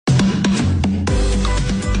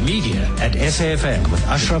SAFM with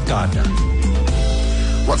Ashraf Garda.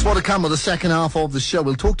 What's more to come with the second half of the show?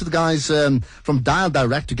 We'll talk to the guys from Dial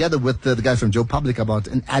Direct together with the guys from Joe Public about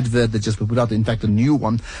an advert that just put out, in fact, a new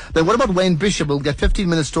one. Then what about Wayne Bishop? We'll get 15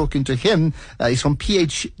 minutes talking to him. He's from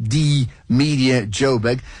PhD Media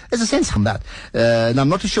Joburg. There's a sense from that. And I'm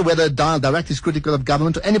not too sure whether Dial Direct is critical of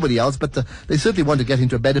government or anybody else, but they certainly want to get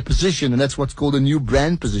into a better position, and that's what's called a new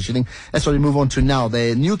brand positioning. That's what we move on to now.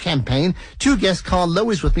 Their new campaign. Two guests. Carl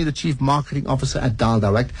Lowe is with me, the Chief Marketing Officer at Dial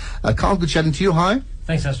Direct. Carl, good chatting to you. Hi.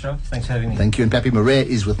 Thanks, Ashraf. Thanks for having me. Thank you. And Pappy Murray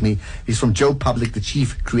is with me. He's from Joe Public, the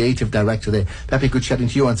Chief Creative Director there. Pappy, good chatting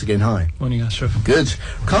to you once again. Hi. Morning, Ashraf. Good.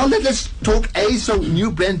 Carl, let's talk. So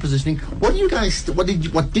new brand positioning. What do you guys? What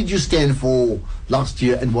did you stand for last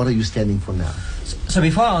year, and what are you standing for now? So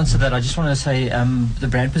before I answer that, I just want to say the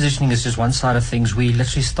brand positioning is just one side of things. We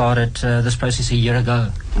literally started this process a year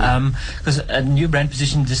ago because a new brand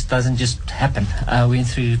positioning just doesn't just happen. We went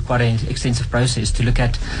through quite an extensive process to look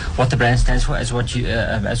at what the brand stands for, as what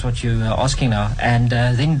you're asking now, and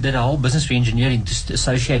then did a whole business re-engineering to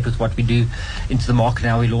associate with what we do into the market.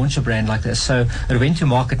 Now we launch a brand like this, so it went to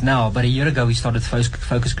market now. But a year ago we started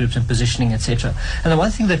focus groups and positioning, etc. And the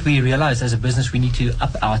one thing that we realized as a business, we need to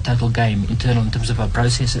up our total game in terms of our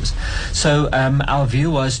processes. So our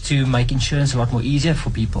view was to make insurance a lot more easier for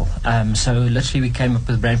people. So literally we came up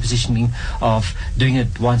with brand positioning of doing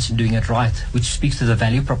it once and doing it right, which speaks to the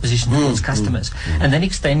value proposition towards customers, and then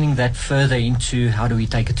extending that further into how do we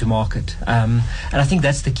take it to market. And I think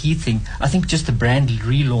that's the key thing. I think just a brand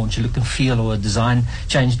relaunch, a look and feel, or a design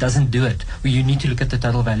change doesn't do it. You need to look at the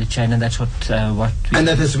total value chain, and that's what and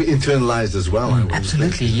that has to be internalized as well.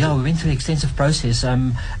 Absolutely, yeah. We went through an extensive process.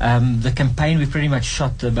 The campaign we pretty much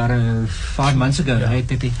shot about 5 months ago, hey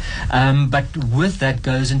Pippi. But with that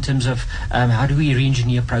goes in terms of how do we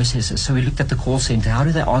re-engineer processes. So we looked at the call center. How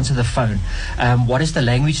do they answer the phone? What is the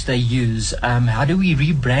language they use? How do we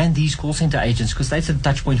rebrand these call center agents, because that's a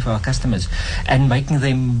touch point for our customers, and making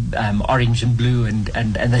them orange and blue, and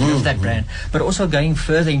they love that brand. But also going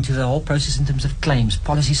further into the whole process in terms of claims,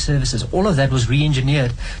 policy services. All of that was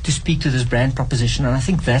re-engineered to speak to this brand proposition, and I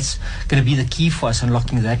think that's going to be the key for us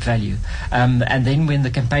unlocking that value. And then when the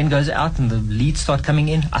campaign goes out and the leads start coming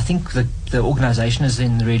in, I think the organization is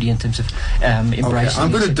then ready in terms of embracing. Okay,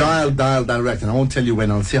 I'm going to dial direct, and I won't tell you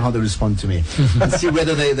when. I'll see how they respond to me and see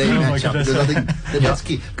whether they match up, because I think that's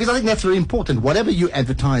key. Because I think that's very important. Whatever you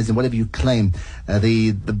advertise and whatever you claim,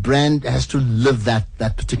 the brand has to live that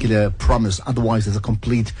particular promise. Otherwise, there's a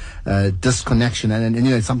complete disconnection, and you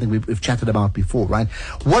know, it's something we've chatted about before, right?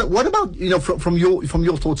 What about, you know, from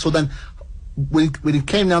your thoughts? So then, when it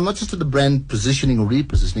came now, not just to the brand positioning or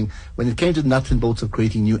repositioning, when it came to the nuts and bolts of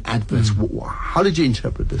creating new adverts, how did you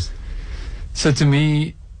interpret this? So to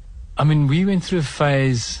me, I mean, we went through a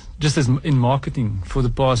phase, just as in marketing, for the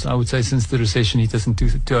past, I would say, since the recession hit us in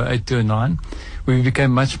 2008, 2009, where we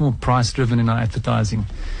became much more price-driven in our advertising.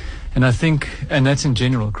 And I think, and that's in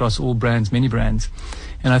general, across all brands, many brands.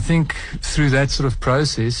 And I think through that sort of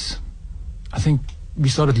process, I think we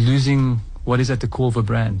started losing what is at the core of a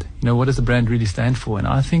brand. You know, what does the brand really stand for? And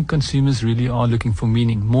I think consumers really are looking for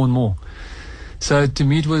meaning more and more. So to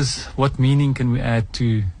me, it was, what meaning can we add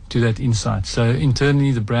to that insight? So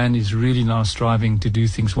internally, the brand is really now striving to do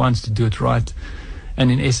things once, to do it right, and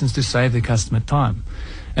in essence, to save the customer time.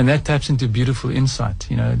 And that taps into beautiful insight.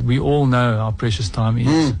 You know, we all know how precious time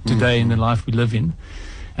is today in the life we live in.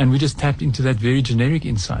 And we just tapped into that very generic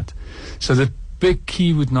insight. So the big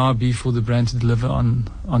key would now be for the brand to deliver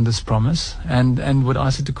on this promise. And what I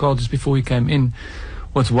said to Carl just before we came in,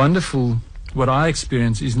 what's wonderful, what I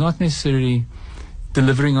experience, is not necessarily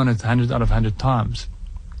delivering on it 100 out of 100 times,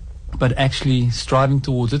 but actually striving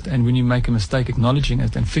towards it, and when you make a mistake, acknowledging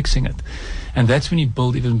it and fixing it. And that's when you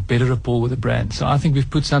build even better rapport with the brand. So I think we've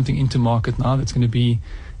put something into market now that's going to be,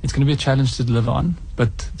 it's going to be a challenge to deliver on,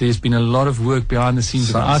 but there's been a lot of work behind the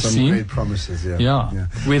scenes that I've seen. Some great promises, yeah.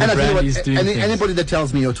 Where the brand is doing things. Anybody that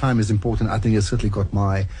tells me your time is important, I think has certainly got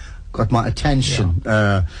my attention.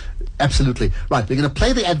 Yeah. Absolutely. Right, we're going to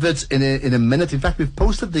play the adverts in a minute. In fact, we've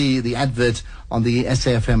posted the advert on the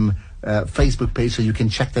SAFM Facebook page, so you can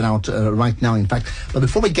check that out right now, in fact. But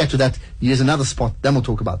before we get to that, here's another spot, then we'll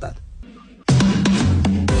talk about that.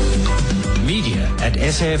 Media at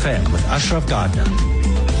SAFM with Ashraf Garda.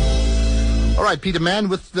 All right, Peter Mann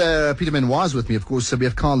was with me, of course. So we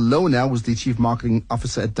have Carl Lowe now, who's the Chief Marketing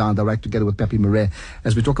Officer at Dial Direct, together with Pappy Murray,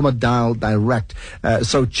 as we talk about Dial Direct.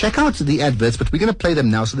 So check out the adverts, but we're going to play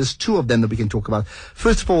them now. So there's two of them that we can talk about.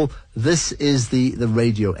 First of all, this is the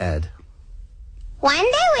radio ad. One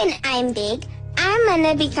day when I'm big, I'm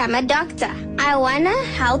gonna become a doctor. I wanna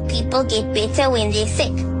help people get better when they're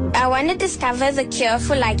sick. I want to discover the cure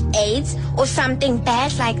for like AIDS or something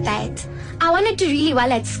bad like that. I want to do really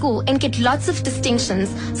well at school and get lots of distinctions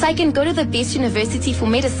so I can go to the best university for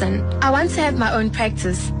medicine. I want to have my own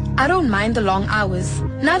practice. I don't mind the long hours.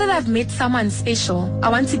 Now that I've met someone special, I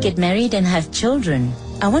want to get married and have children.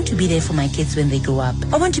 I want to be there for my kids when they grow up.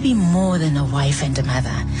 I want to be more than a wife and a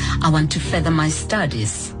mother. I want to further my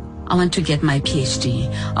studies. I want to get my PhD.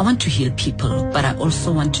 I want to heal people, but I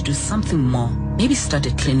also want to do something more. Maybe start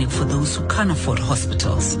a clinic for those who can't afford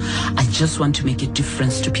hospitals. I just want to make a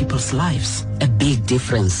difference to people's lives. A big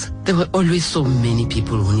difference. There were always so many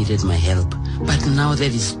people who needed my help. But now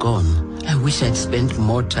that it's gone, I wish I'd spent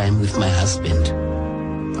more time with my husband.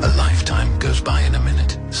 A lifetime goes by in a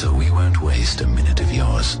minute, so we won't waste a minute of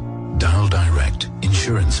yours. Dial Direct.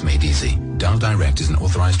 Insurance made easy. Dial Direct is an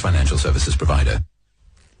authorized financial services provider.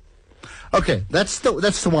 Okay, that's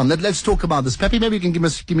the one. Let's talk about this. Peppy, maybe you can give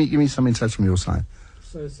me some insights from your side.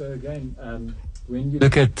 So again, when you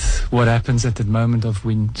look at what happens at the moment of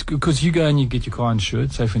when, because you go and you get your car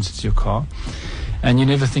insured, say for instance your car, and you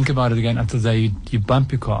never think about it again until the day you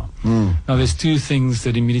bump your car. Now there's two things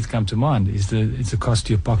that immediately come to mind. It's a cost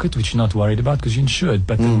to your pocket, which you're not worried about because you're insured.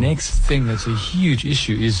 But the next thing that's a huge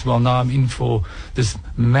issue is, well, now I'm in for this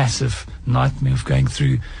massive nightmare of going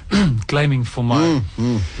through claiming for my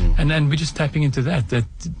and we're just tapping into that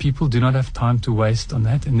people do not have time to waste on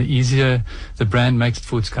that, and the easier the brand makes it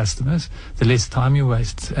for its customers, the less time you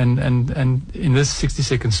waste. And in this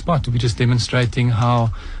 60-second spot, we're just demonstrating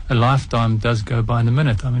how a lifetime does go by in a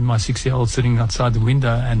minute. I mean, my 6-year-old sitting outside the window,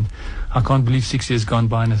 and I can't believe 6 years gone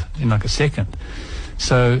by in like a second.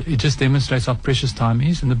 So it just demonstrates how precious time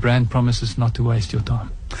is, and the brand promises not to waste your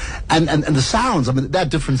time. And the sounds, I mean, there are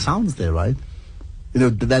different sounds there, right? You know,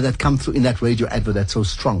 that come through in that radio advert that's so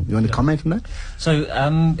strong. You want to comment on that? So,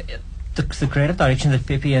 the creative direction that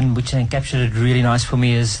Pepe and Bucha captured it really nice for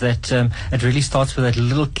me is that it really starts with that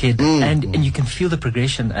little kid, and you can feel the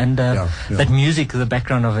progression, and that music, the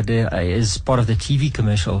background of it is part of the TV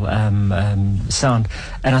commercial sound,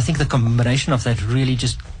 and I think the combination of that really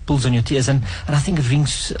just pulls on your tears, and I think it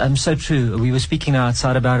rings so true. We were speaking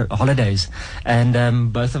outside about holidays,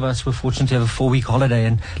 and both of us were fortunate to have a 4-week holiday,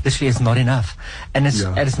 and literally it's not enough, and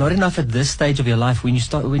it's not enough at this stage of your life when you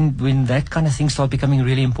start when that kind of things start becoming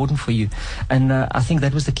really important for you, and I think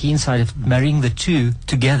that was the key insight of marrying the two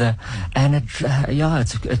together, and it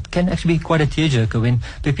can actually be quite a tearjerker when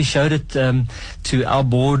Pepe showed it to our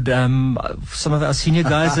board. Some of our senior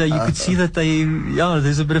guys, you could see that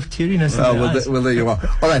there's a bit of teariness in their eyes. Well, there you are.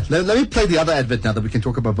 All right, let me play the other advert now that we can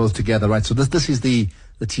talk about both together, right? So this is the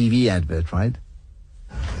TV advert, right?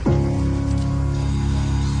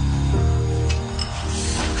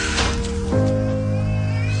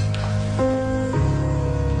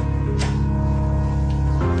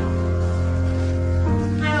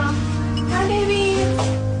 Hi, baby.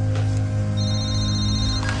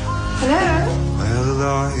 Hello. Well, the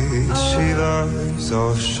light shivers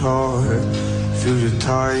offshore through the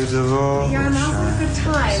tides of ocean. Yeah, now's a good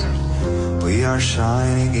time. We are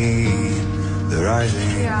shining in the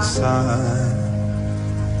rising sun.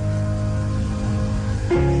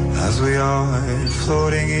 As we are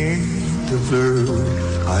floating in the blue,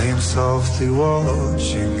 I am softly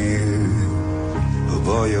watching you. Oh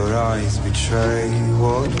boy, your eyes betray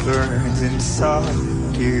what burns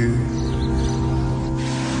inside you.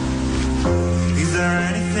 Is there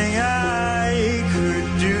anything I could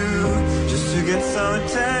do just to get some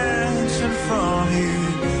attention from you?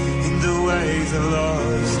 In the ways I've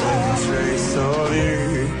lost every trace of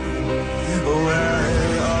you. Where are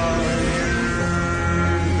you?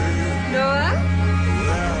 Noah?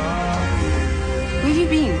 Where are you? Where have you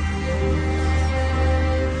been?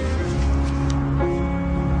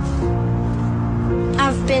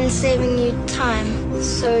 I've been saving you time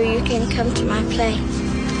so you can come to my play.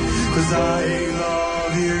 'Cause I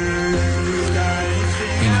love you.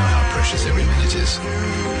 We know how precious every minute is,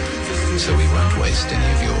 so we won't waste any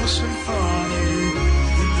of yours.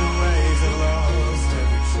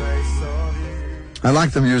 I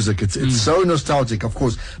like the music. It's so nostalgic, of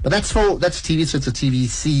course. But that's TV, so it's a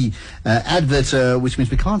TVC advert, which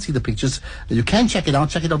means we can't see the pictures. You can check it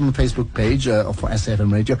out. Check it out on the Facebook page for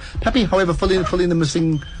SAFM Radio. Peppy, however, fill in the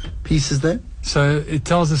missing pieces there. So it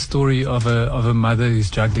tells the story of a mother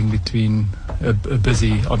who's juggling between a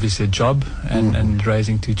busy, obviously, a job and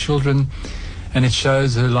raising 2 children. And it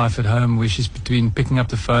shows her life at home, where she's between picking up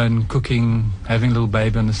the phone, cooking, having a little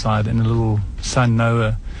baby on the side, and a little son,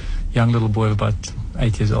 Noah, young little boy of about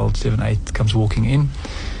 8 years old, 7, 8, comes walking in,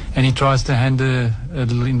 and he tries to hand her a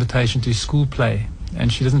little invitation to his school play,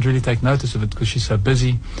 and she doesn't really take notice of it because she's so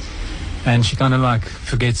busy. And she kind of like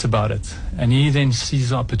forgets about it. And he then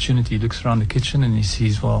sees the opportunity, looks around the kitchen and he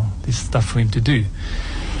sees, well, there's stuff for him to do.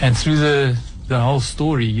 And through the whole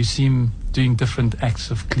story, you see him doing different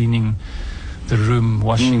acts of cleaning the room,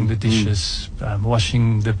 washing the dishes,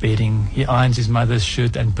 washing the bedding. He irons his mother's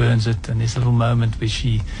shirt and burns it. And there's a little moment where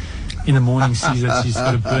she, in the morning, sees that she's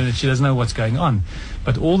got to burn it. She doesn't know what's going on.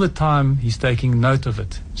 But all the time, he's taking note of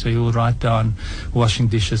it. So he'll write down washing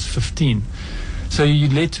dishes 15. So you're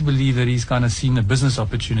led to believe that he's kind of seen a business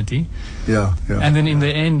opportunity. Yeah. And then in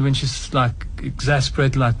the end, when she's like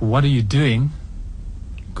exasperated, like, what are you doing?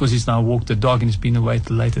 Because he's now walked the dog and he's been away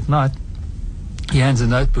till late at night. He hands a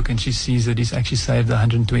notebook and she sees that he's actually saved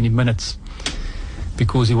 120 minutes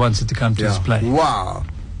because he wants it to come to his plate. Wow.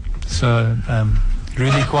 So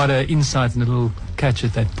really quite an insight and a little catch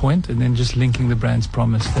at that point, and then just linking the brand's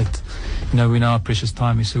promise that, you know, we know our precious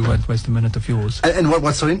time is, so we won't waste a minute of yours. And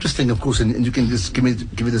what's so interesting, of course, and you can just give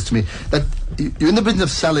this to me, that you're in the business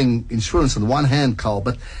of selling insurance on the one hand, Carl,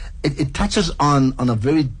 but it touches on a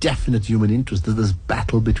very definite human interest, this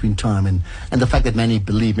battle between time and the fact that many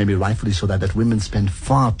believe, maybe rightfully so, that women spend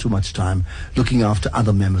far too much time looking after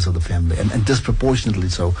other members of the family, and disproportionately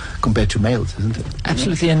so compared to males, isn't it?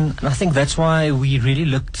 Absolutely, and I think that's why we really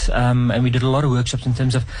looked and we did a lot of workshops in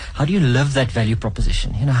terms of how do you live that value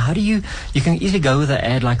proposition. You know, how do you can easily go with an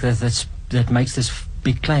ad like that makes this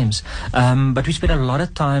big claims, but we spent a lot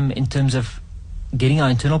of time in terms of getting our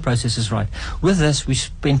internal processes right. With this, we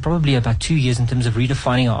spent probably about 2 years in terms of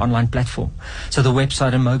redefining our online platform. So the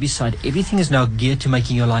website and Mobi site, everything is now geared to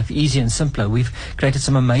making your life easier and simpler. We've created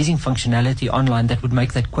some amazing functionality online that would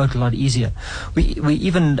make that quote a lot easier. We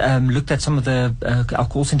even looked at some of the our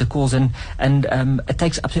call center calls, and it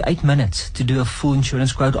takes up to 8 minutes to do a full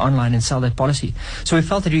insurance quote online and sell that policy. So we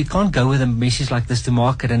felt that we can't go with a message like this to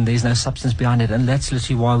market and there's no substance behind it, and that's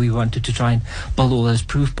literally why we wanted to try and build all those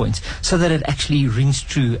proof points so that it actually rings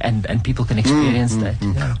true and people can experience that.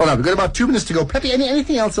 Yeah. All right, we've got about 2 minutes to go. Peppy,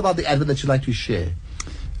 anything else about the advert that you'd like to share?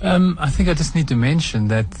 I think I just need to mention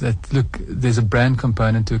that look, there's a brand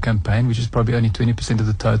component to a campaign, which is probably only 20% of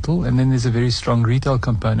the total, and then there's a very strong retail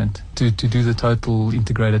component to do the total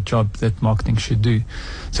integrated job that marketing should do.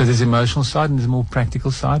 So there's emotional side and there's a more practical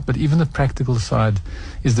side, but even the practical side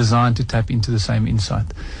is designed to tap into the same insight.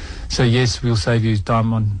 So yes, we'll save you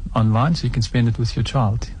time online, so you can spend it with your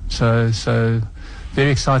child. So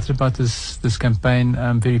very excited about this campaign.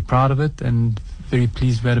 I'm very proud of it and very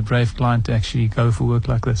pleased we had a brave client to actually go for work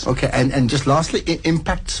like this. Okay, and just lastly,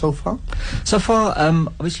 impact so far? So far,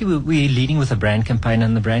 obviously we're leading with a brand campaign,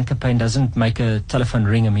 and the brand campaign doesn't make a telephone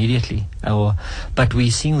ring immediately, but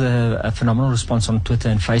we're seeing a phenomenal response on Twitter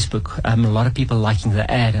and Facebook. A lot of people liking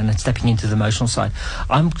the ad, and it's tapping into the emotional side.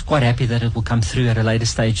 I'm quite happy that it will come through at a later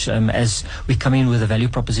stage as we come in with a value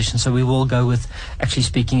proposition. So we will go with actually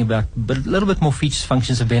speaking about a little bit more features,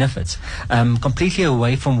 functions, and benefits, completely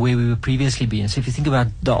away from where we were previously being. So if you think about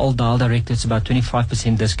the old dial director, it's about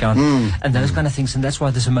 25% discount and those kind of things, and that's why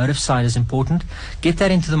this emotive side is important. Get that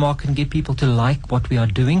into the market and get people to like what we are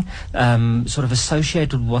doing, sort of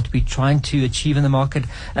associate with what we're trying to achieve in the market,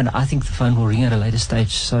 and I think the phone will ring at a later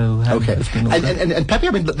stage. So okay. And Peppy,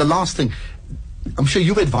 I mean, the last thing, I'm sure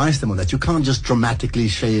you've advised them on that. You can't just dramatically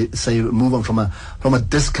say move on from a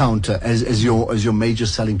discounter as your major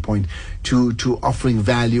selling point to offering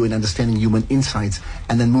value and understanding human insights,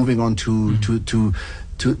 and then moving on to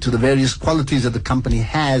the various qualities that the company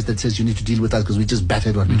has that says you need to deal with us because we just better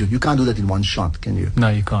at what we do. You can't do that in one shot, can you? No,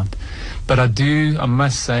 you can't. But I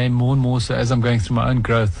must say, more and more so as I'm going through my own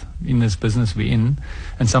growth in this business we're in,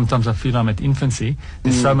 and sometimes I feel I'm at infancy,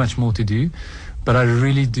 there's so much more to do. But I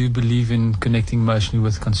really do believe in connecting emotionally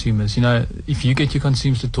with consumers. You know, if you get your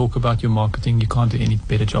consumers to talk about your marketing, you can't do any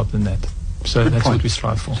better job than that. So that's what we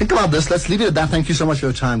strive for. Think about this. Let's leave it at that. Thank you so much for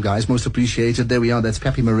your time, guys. Most appreciated. There we are. That's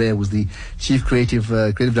Peppy Maria, who's the Chief Creative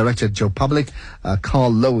Director at Joe Public.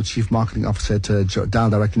 Carl Lowe, Chief Marketing Officer at Dial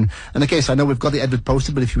Direct. And in case, I know we've got the advert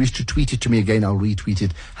posted, but if you wish to tweet it to me again, I'll retweet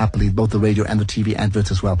it happily, both the radio and the TV adverts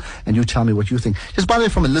as well. And you tell me what you think. Just by the way,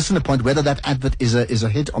 from a listener point, whether that advert is a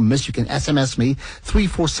hit or miss, you can SMS me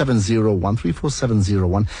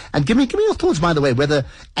 34701. And give me your thoughts, by the way, whether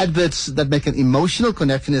adverts that make an emotional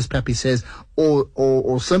connection, as Peppy says,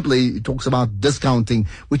 or simply talks about discounting,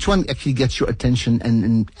 which one actually gets your attention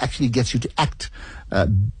and actually gets you to act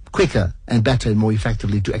quicker and better and more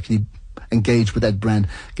effectively to actually engage with that brand.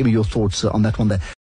 Give me your thoughts on that one there.